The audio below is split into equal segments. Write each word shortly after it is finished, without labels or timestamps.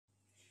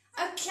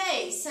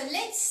Okay, so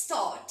let's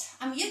start.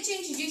 I'm here to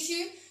introduce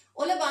you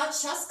all about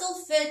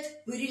Shascullfites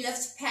booty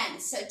lift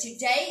pants. So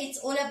today it's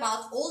all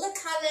about all the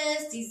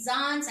colors,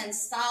 designs and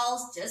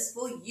styles just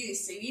for you.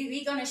 So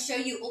we're going to show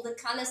you all the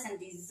colors and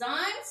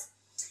designs.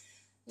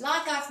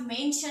 Like I've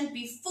mentioned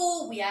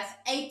before, we have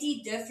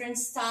 80 different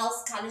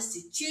styles, colors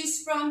to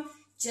choose from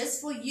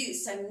just for you.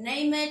 So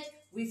name it,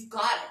 we've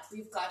got it.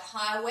 We've got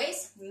high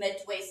waist, mid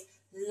waist,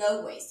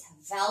 low waist,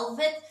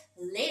 velvet,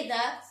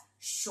 leather,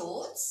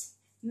 shorts,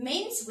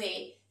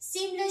 menswear,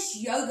 seamless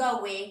yoga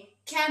wear,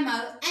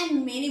 camo,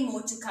 and many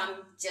more to come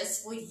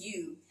just for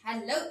you.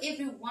 Hello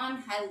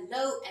everyone,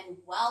 hello and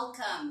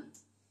welcome.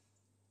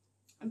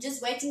 I'm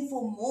just waiting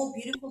for more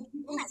beautiful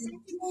people to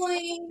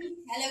join.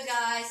 Hello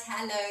guys,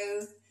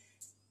 hello.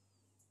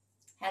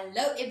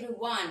 Hello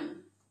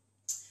everyone.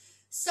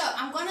 So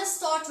I'm going to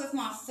start with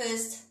my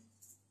first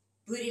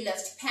booty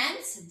lift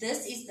pants.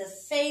 This is the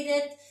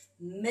faded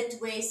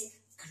mid-waist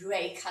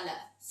gray color.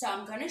 So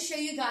I'm going to show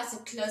you guys a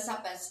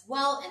close-up as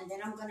well, and then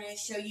I'm going to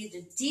show you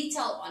the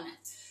detail on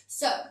it.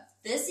 So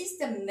this is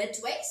the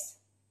mid-waist,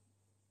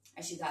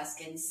 as you guys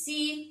can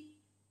see,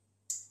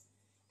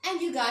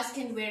 and you guys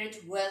can wear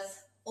it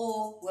with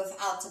or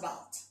without a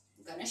belt.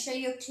 I'm going to show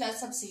you a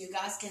close-up so you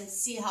guys can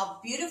see how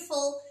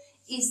beautiful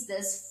is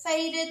this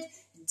faded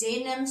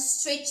denim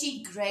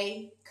stretchy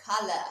gray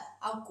color.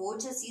 How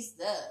gorgeous is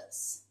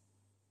this?